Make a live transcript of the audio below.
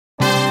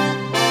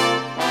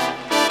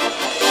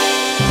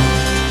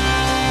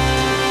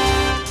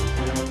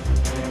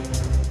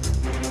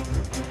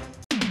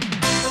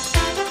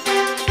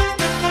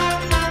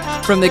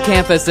from the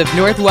campus of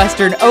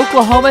Northwestern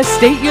Oklahoma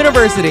State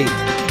University.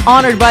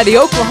 Honored by the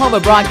Oklahoma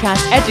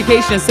Broadcast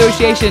Education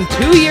Association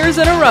 2 years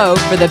in a row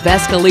for the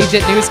best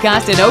collegiate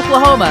newscast in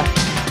Oklahoma.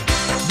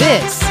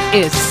 This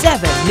is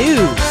 7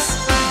 News.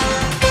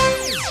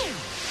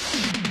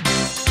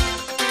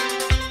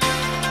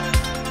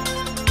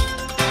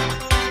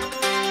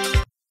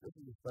 This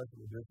is a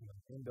special edition of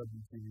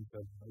NWTV 7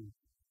 News.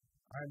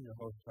 I am your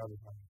host,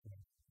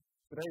 Harmon-Smith.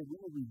 Today, we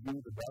will review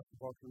the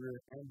basketball career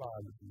and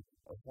biography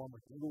of former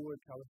Inglewood,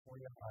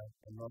 California High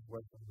and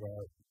Northwestern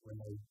guard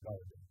Renee.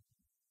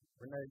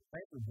 Renee,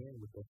 thanks for being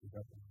with us this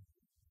afternoon.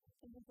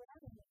 Thank you for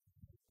having me.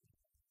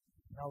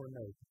 Now,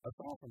 Renee,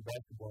 aside from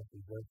basketball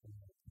possession,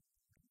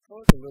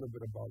 tell us a little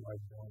bit about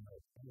life growing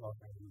up in Los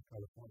Angeles,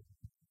 California.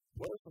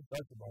 What are some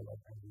facts about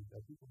Los Angeles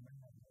that people may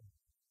not know?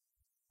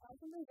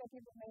 Something that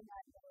people may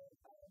not know.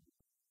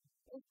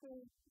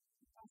 Basically,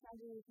 Los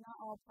Angeles is not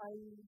all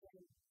parties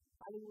and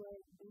Hollywood,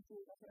 DC,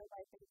 that's what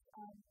everybody thinks.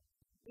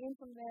 Being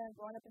from there,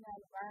 growing up in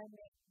that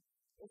environment,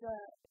 it's a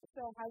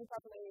highly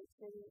populated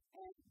city,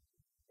 and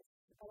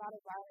it's a lot of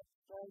violence,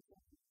 drugs,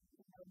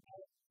 and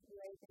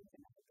gangs, things.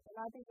 And a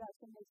lot of things that I've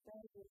seen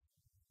experience is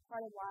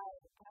part of why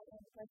I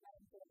am the person I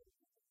am today.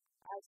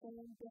 I've seen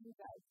things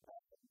like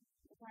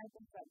the kind of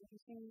things that when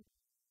you see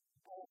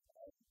a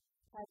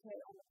tattoo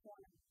on the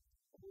corner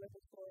of the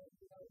liquor store,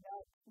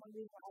 that's one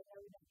reason why I've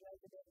never been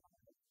drugged a day in my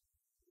life.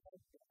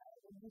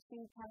 When you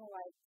see kind of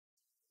like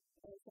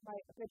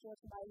a picture of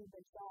somebody who's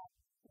been shot,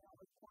 on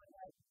the corner,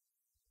 like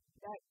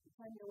that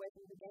turned me away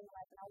from the gang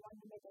life, and I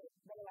wanted to make a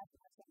better life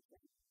for myself.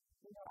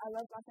 I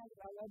love Los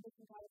Angeles, I love this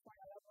in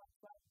California, I love my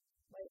son,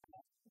 but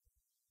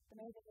the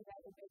main thing is that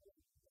it makes me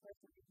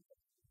personally.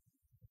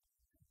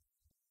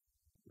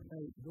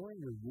 Renee, during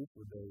your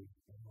youthful days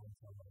in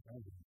hometown Los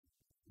Angeles,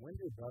 when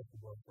did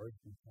basketball first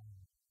become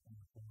an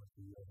influence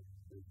to you as an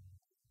individual?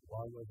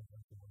 Why was it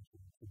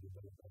influential to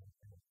develop that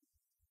experience?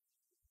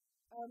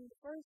 The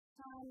first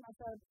time I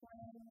started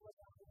playing was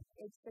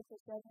age 6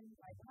 or 7.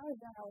 Like, when I was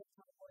young, I was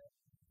tomboy.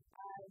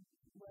 I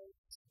was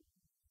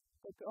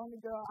the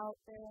only girl out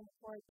there on the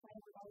court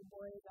playing with all the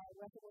boys. I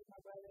wrestled with my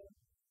brother.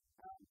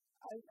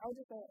 I was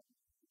just an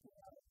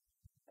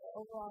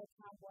overall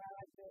tomboy. I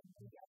liked to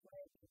be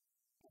athletic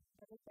and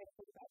participate in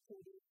physical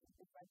activities and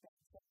things like that.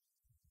 So,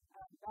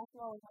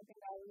 basketball was one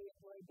thing that I really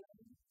enjoyed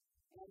doing,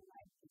 and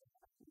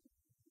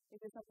it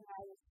was something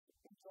I was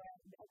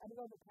enjoying. I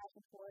developed a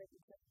passion for it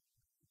because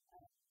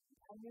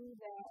I knew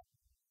that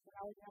when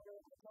I was younger,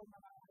 I told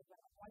my mom, I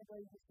want to go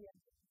to UCF.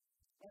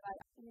 And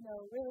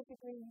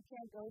realistically, you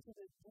can't go to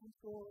the same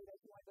school that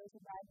you want to go to.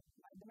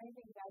 The main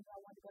thing is that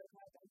I wanted to go to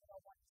college. I just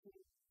wanted to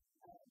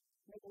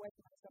make a way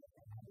for myself,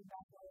 and I knew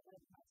basketball was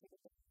one of my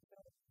tickets. So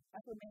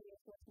that's what made me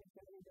influence me to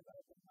really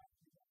develop in my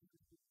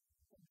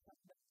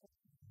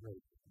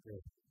Great.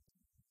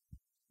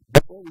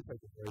 Before we take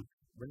a break,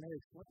 Renee,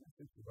 explain a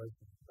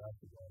situation in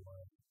basketball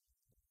life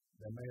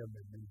that may have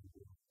been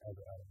meaningful as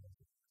an adult.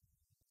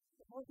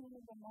 The most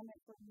meaningful moment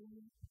for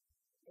me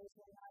is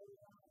when I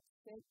was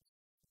 6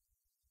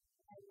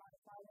 and my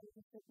father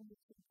was taking me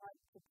to the park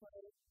to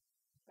play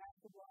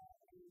basketball.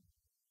 And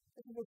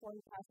this is before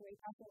he passed away. He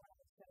passed away when I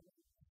was 7.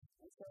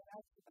 And so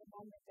that's a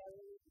moment that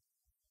really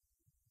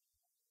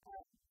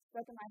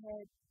stuck in my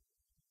head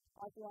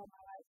all throughout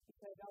my life,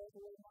 because that was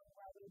a really moment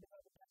where I really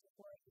developed a passion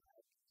for it.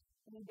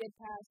 When he did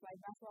pass,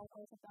 basketball was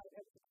always something I was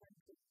able to turn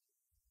to.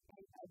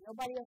 And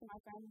nobody else in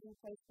my family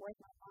played sports.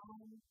 My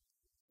mom,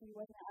 she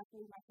wasn't an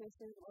athlete. My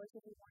sisters or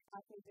sisters weren't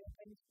athletes. They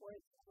didn't play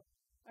sports.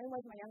 Only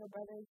was my younger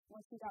brother.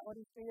 Once he got older,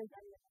 he 3 years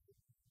younger than me.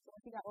 So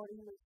once he got older,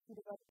 he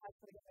developed a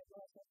passion for the game as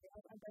well. So I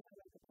was definitely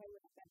ready to play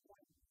with at that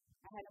point.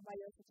 I had nobody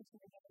else to teach me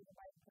the game,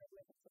 nobody to play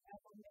with. So that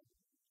moment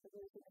was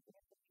really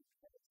significant for me,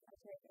 because I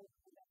cherish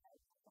everything that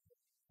night.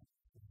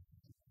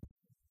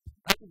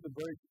 After the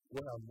break,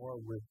 we'll have more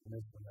with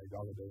Ms. Renee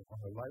Golliday on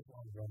her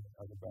lifelong journey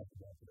as a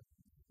basketball player.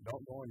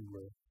 Don't go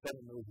anywhere. 7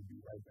 News will be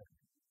right back.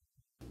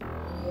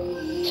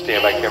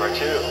 Stand by camera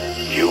 2.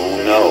 You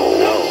know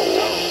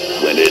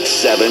when it's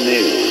 7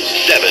 News.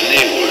 7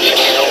 News.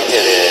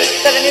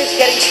 7 News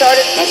getting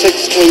started. That's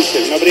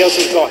exclusive. Nobody else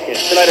is talking.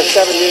 Tonight a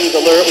 7 News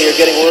alert. We are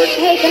getting word.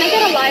 Hey, can I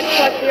get a live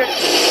plug here?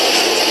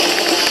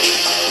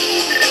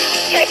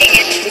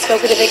 We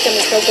spoke with the victim,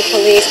 we spoke with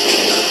police.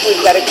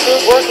 We've got a crew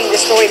working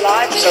the story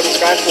live. 7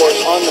 Sky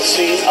Force on the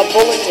scene. A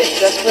bulletin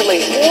just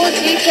released. More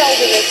details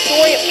in this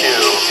story.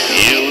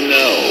 You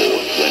know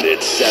when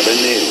it's 7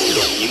 News.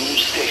 The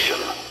news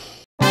station.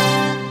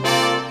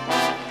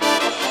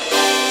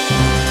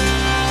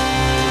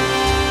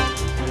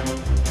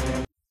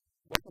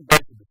 Welcome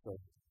back to the show.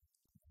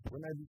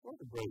 Renee, before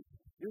the break,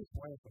 you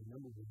explained some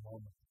memorable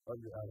moments of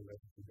your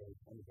adolescence days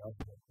on the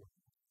basketball court.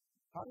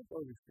 How did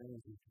those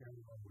experiences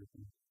carry on with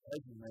you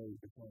as you made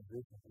the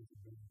transition into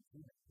being a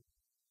teenager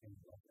in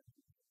Los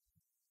Angeles?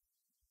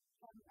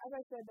 As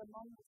I said, the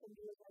moment for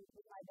me was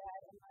with my dad,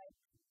 and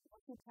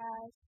once he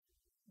passed,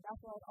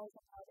 basketball was always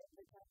something I was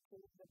able to turn to,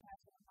 the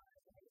passion of mine,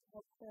 and it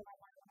helped clear my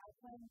mind. When I was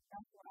playing,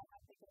 that's what I'm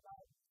not thinking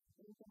about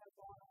anything that's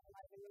going on in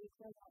life. It really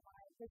clears my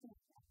mind, taking it.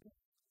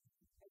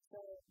 And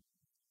so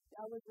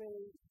that was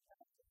really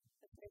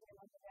the favorite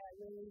one that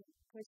really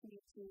pushed me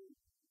to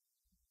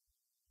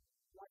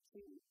want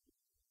to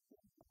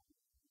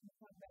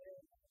become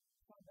better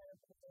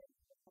player.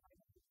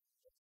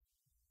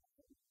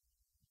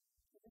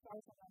 It's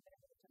always something out there.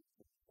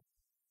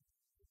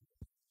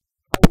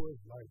 How was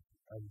life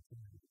as a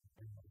teenager?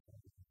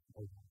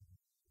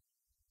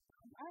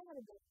 I had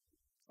a good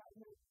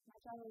childhood. My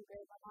childhood was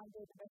great. My mom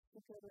did the best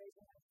she could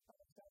raising us.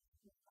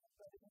 My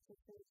brothers and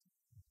sisters.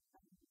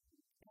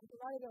 And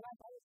throughout the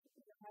life, I was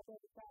happy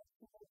with that.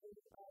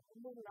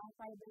 We moved around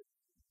quite a bit.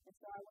 And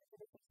so I went to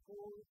different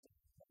schools.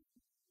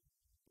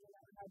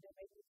 I had to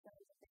make new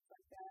friends and things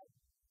like that.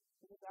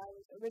 Because I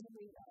was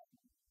originally, I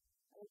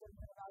was in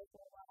the valley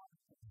for a while.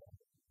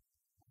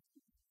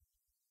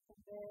 And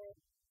then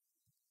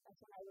that's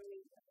when I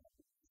really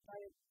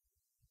started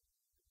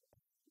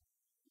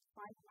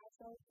finding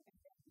myself. And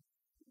then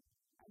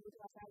I moved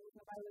to my family.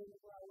 Nobody really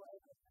knew who I was.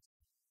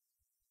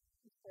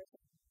 This person.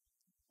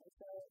 And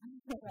so,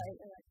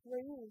 like, who are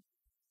you?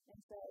 And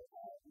so,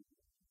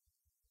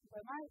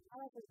 but my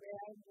life was great.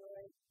 I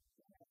enjoyed,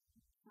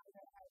 how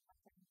that I had my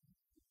family.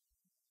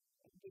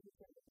 And getting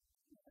to,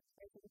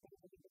 especially the things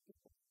that we did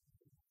before.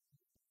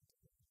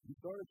 You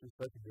started your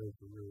secondary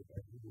career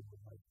at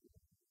Inglewood High School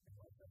in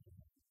Los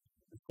Angeles.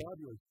 Describe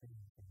your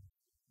experience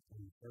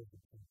when you first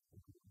attended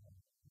Inglewood.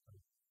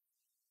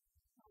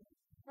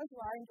 First of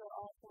all, I enjoyed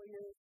all 4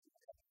 years.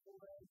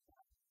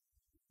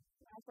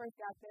 When I first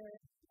got there,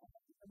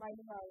 nobody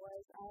knew who I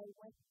was.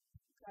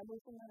 I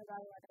moved from Northern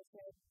Valley, like I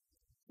said,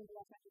 to the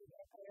Los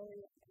Angeles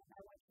area, and I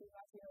went to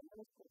Lafayette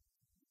Middle School.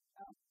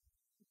 And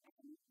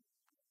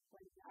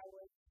when I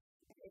was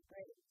in 8th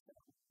grade, so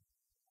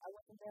I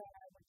went from there and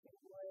I went to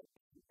Inglewood.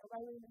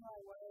 Nobody really knew who I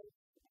was,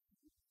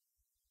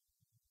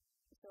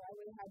 so I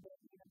really had to,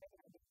 make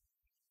an idea.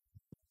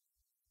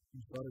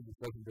 You started your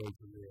secondary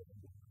career at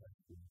Inglewood High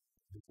School.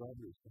 Describe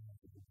your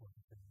experience at the point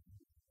of time.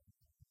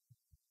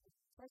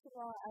 First of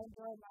all, I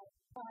enjoyed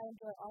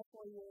all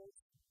 4 years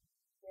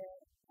there.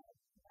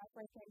 When I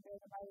first came there,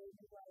 nobody really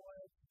knew who I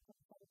was.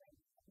 I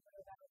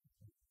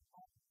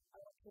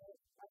went to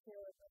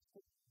Lafayette Middle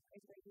School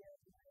 8th grade year.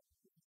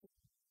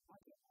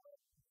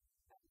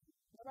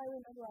 Nobody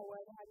really knew who I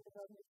was. I had to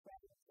develop new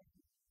friends.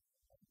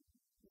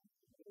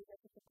 It was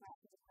just a class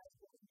in high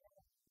school.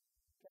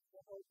 Just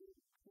the whole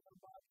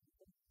box.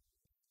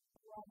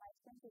 All my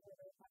experiences were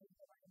very funny.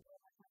 I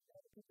enjoyed my time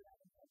there.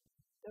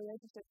 The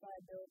relationships that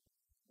I built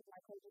with my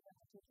coaches and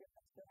my teachers,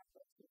 I still have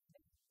those to this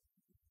day.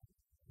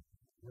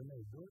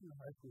 Renee, during your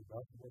high school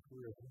basketball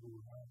career at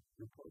Inglewood High,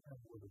 your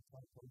program was a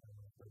top program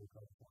in the state of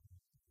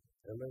California.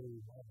 That led you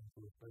on to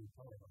a state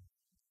powerhouse.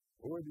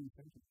 What were the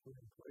essentials put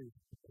in place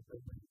that they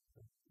made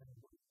the same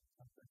way?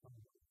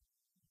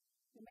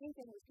 The main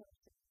thing was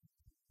chemistry.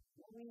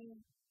 When we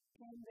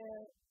came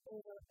there,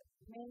 there was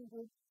a main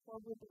group, 4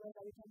 group of us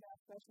that we came there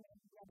as freshmen.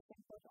 We had the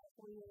same coach all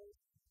 4 years.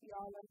 We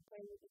all learned to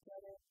play with each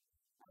other.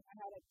 I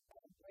had a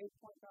great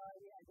point guard.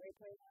 We had great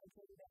players on the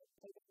team that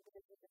played different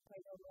positions and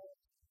played no role.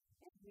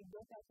 And we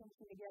built that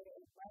chemistry together.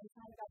 And by the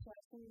time we got to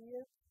our senior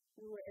year,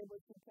 we were able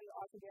to play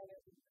all together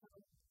and come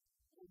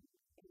and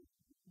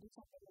do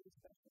something really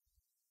special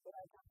for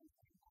our time.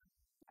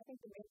 I think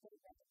the main thing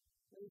that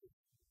really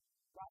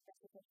brought that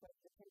to the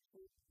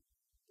chemistry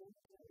is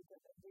the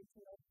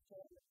reaching out to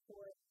the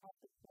court, off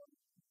the court,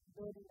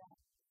 building that,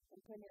 and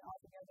putting it all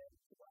together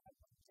to go out and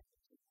championship.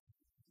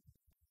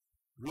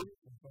 Really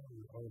concerned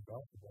with other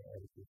basketball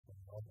artists from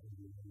Los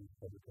Angeles news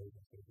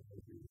publications such as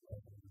OBEA,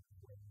 Los Angeles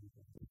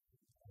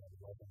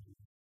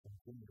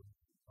continue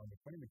on the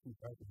claim to keep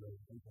basketball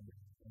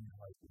implemented in the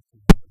high school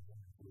team and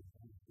going to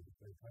the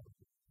state title.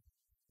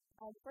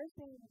 The first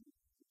thing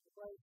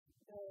was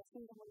the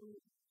season when we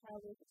had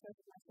a success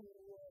with my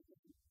senior year.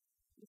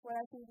 Before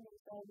that season,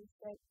 we started to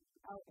step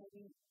out and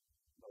we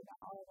wrote down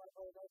all of our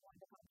goals. I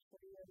wanted to accomplish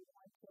for the year. We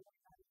wanted to win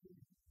our team.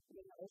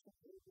 We didn't know if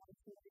we wanted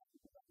to win.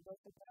 We wanted to go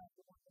to the playoffs.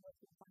 We wanted to go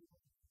to the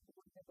finals. We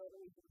wanted to go to the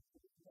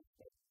regional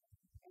state.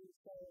 And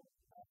so,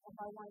 what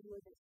I wanted to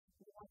do is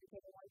we wanted to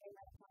take it one game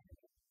at a time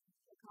and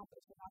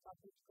accomplish and knock out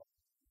each goal.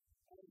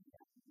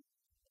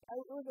 And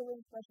it was a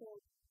really special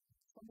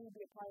for me to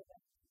be a part of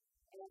that.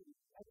 And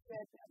like I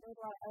said, there was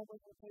a lot of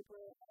elbows on the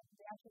paper.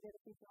 They actually did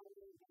a feature on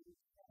me and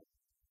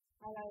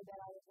highlighted that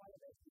I was one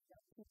of the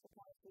key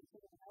supporters to the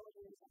team. And that was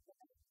really something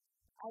that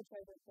I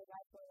treasure because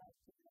I feel like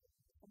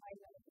somebody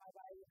knows my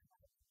value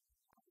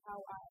and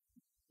how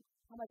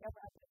much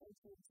effort I put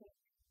into the team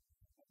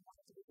and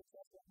wanted to be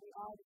successful. We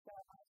all just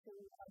felt honestly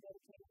we are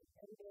dedicated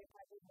every day,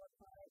 practice, work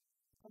hard,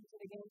 come to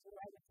the games with the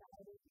right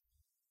mentality,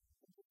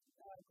 and just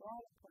go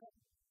out and play.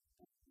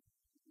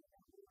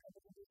 We were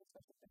able to do the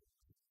special things.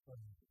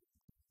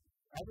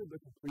 After the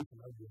completion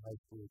of your high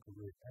school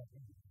career at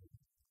Inglewood,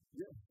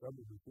 you have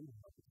several recruiting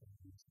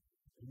opportunities,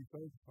 and you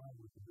chose to sign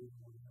with the Division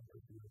I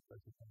University of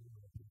Texas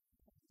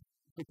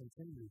to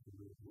continue your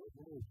career. What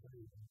role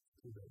played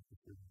into that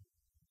decision?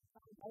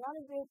 A lot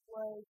of it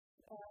was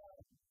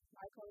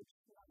my coach,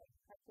 my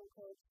high school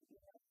coach.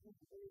 He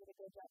really did a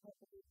good job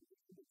helping me to get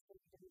to the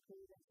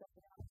recruit and stuff,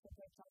 and I was so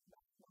great talking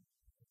basketball.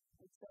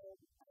 And so,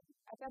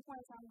 at that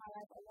point in time in my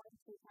life, I wanted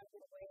to kind of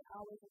get away. I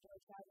always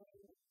enjoyed traveling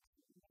and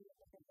being in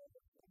different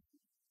places.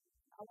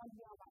 I wanted to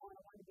be on my own.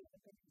 I wanted to be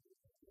independent.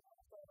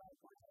 So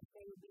like,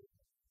 they would be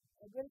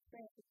a good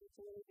experience for me to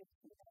really just,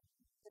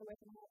 get away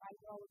from home. I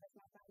know I would miss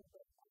my family,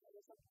 but it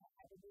was something I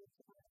had to do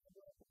to kind of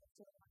enjoy it for the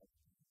rest of my life.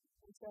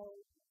 And so,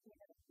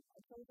 I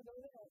chose to go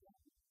there.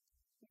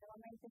 My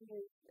main thing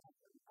is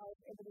I was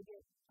able to get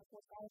a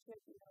full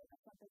scholarship.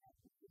 That's something that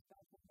just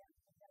don't come down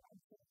that I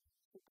like to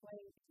play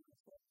and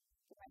to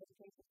get my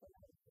education for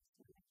my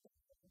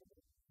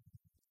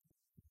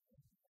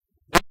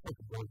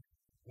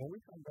When we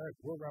come back,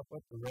 we'll wrap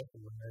up the rest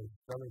of Renee's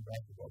stellar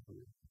basketball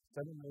career.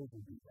 7 News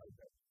will be right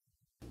back.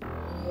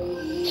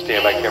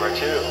 Stand by camera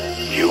 2.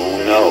 You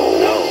know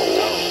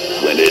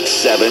when it's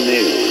 7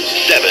 News.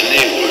 7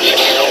 News.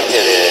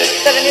 Hit it.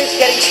 7 News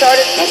getting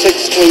started. That's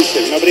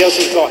exclusive. Nobody else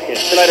has got it.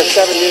 Tonight a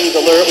 7 News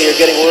alert. We are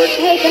getting word.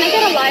 Hey, can I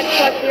get a live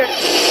plug here?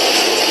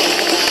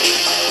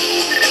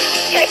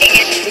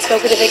 We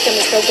spoke with the victim,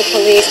 we spoke with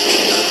police.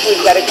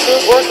 We've got a crew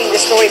working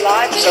the story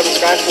live. 7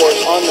 Sky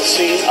Force on the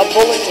scene. A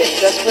bulletin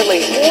just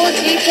released. More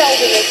details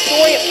in this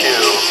story.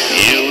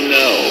 You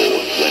know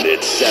when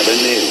it's 7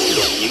 News.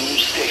 The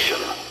news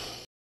station.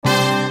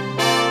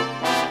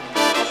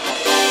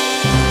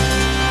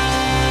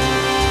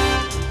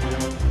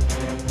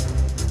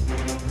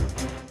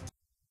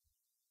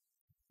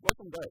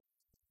 Welcome back.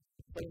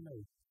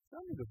 Renee,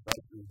 tell me the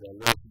factors that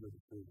led to your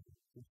decision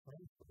to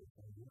transfer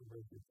from the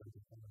University of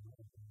Texas to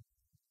America.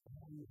 And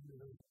how you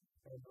ended up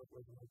at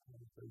Northwestern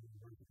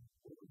University.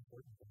 What was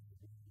important for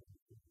you?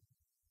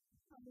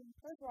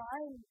 First of all,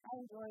 I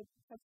enjoyed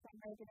Texas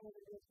American. It was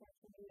a good chance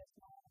for me, a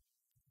small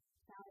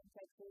town in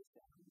Texas.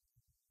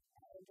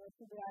 I enjoyed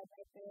two guys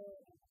right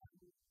there.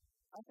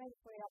 I was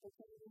thankful for the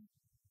opportunity.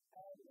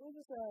 It was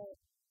just a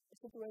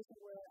situation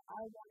where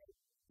I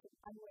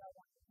knew what I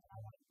wanted, and I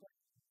wanted to play.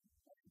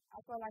 I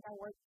felt like I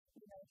worked,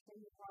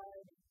 extremely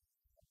hard and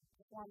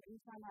performed.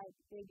 Each time I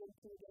did get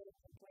into the game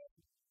and play,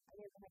 I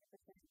gave 100%.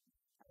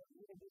 I would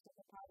either do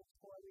something positive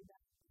for a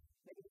rebound,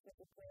 maybe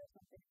defensive play or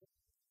something.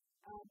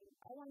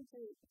 I wanted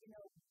to,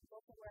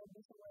 go somewhere and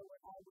be somewhere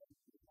where I would,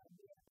 be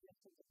in a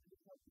position to be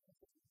help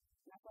position.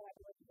 And I felt like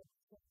it wasn't a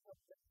help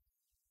them.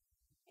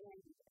 And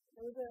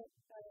it was a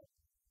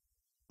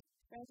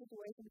strange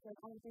situation because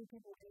only 3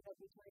 people ended up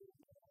returning.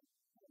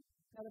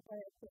 Another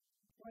player quit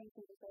joining the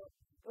team. So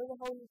it was a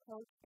whole new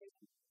coach. And,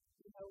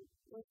 it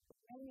was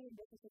mainly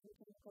differences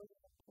between the coach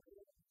and the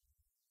player.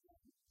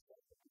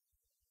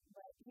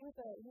 But he was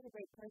a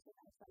great person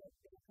outside of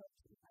being a coach.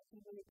 He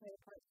really played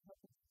a part to help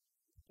us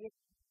get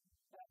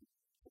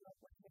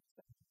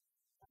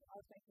I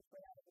was thankful for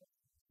that.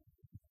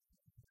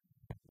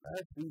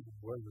 Last season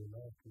was the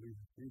last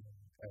collegiate season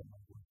at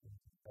Northwestern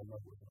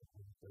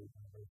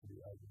University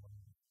as a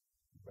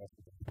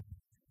basketball.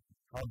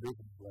 How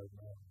different was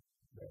now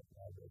that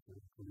the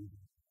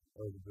collegiate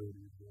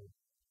eligibility is good?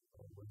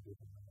 What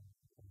different now?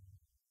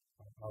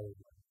 How was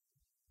it?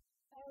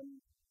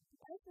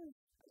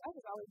 Life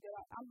is always good.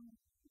 I'm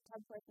the type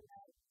of person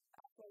that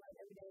I feel like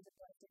every day is a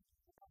blessing.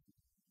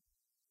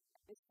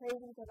 It's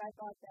crazy because I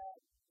thought that,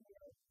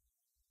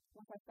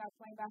 once I stopped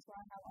playing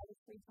basketball and have all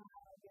this free time,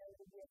 I'd be able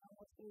to get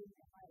normal food.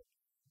 And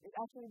it's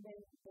actually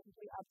been the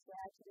complete opposite.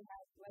 I actually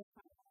have less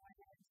time on my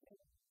hands. And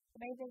the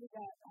main thing is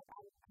that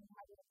I'm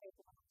having to pay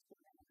for my own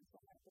student, and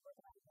so I'm going to work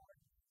on more.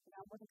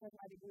 I'm working towards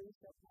my degree,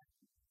 so I'm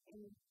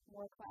in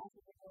more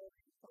classes and more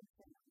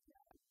focusing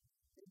on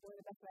doing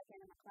the best that I can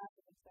in my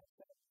classes and stuff.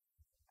 So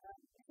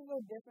it's a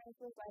little different. It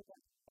feels like a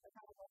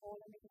kind of a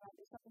hole in me because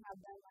it's something I've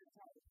done my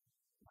entire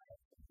life.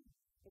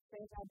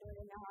 Experience I'm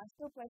doing it now. I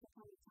still play from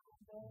time to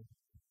time, though.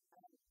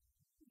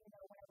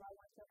 Whenever I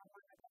want to show my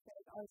mind, like I said,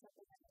 it's always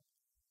something that, like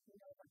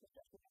a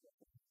stressful thing.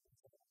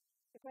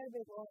 It played a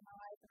big role in my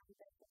life, and I'm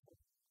thankful for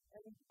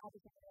every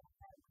opportunity that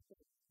I've had with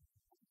it.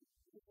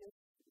 It's just,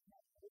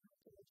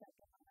 to check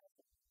in my life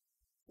and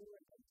see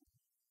where it goes.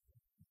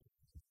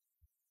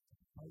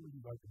 How would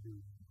you like to be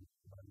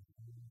somebody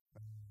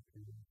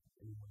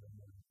anyone that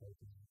knows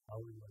person? How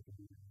would you like to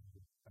be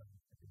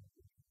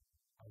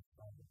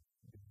outside of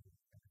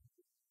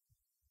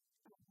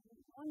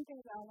one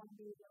thing that I want to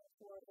be known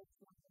for is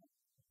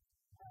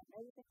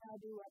everything I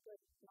do, I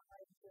put my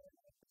life to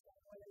 100%,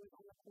 whether it's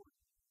on the court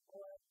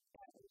or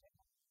in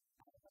general.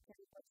 I'm a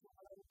very person, I'm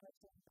a loving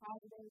person,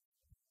 positive.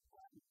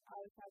 I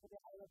always try to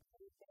get out of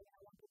everything. I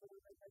want people to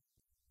remember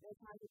their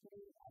time with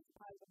me as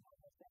positive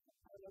moments that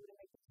I was able to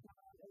make them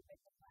smile, I was able to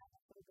make them laugh, I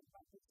was able to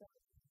about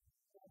themselves.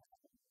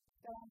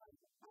 So I'm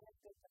a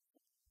good person.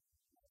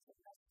 So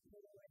that's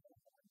really what I want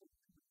to do.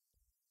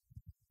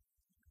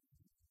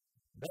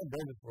 That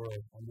does it for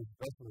us on this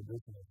special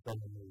edition of 7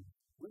 News.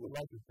 We would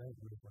like to thank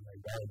Ms. Renee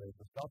Golliday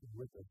for stopping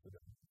with us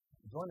today.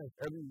 Join us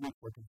every week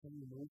for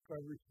continued news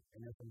coverage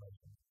and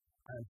information.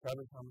 I am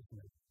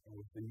Harmon-Smith, and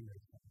we'll see you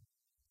next time.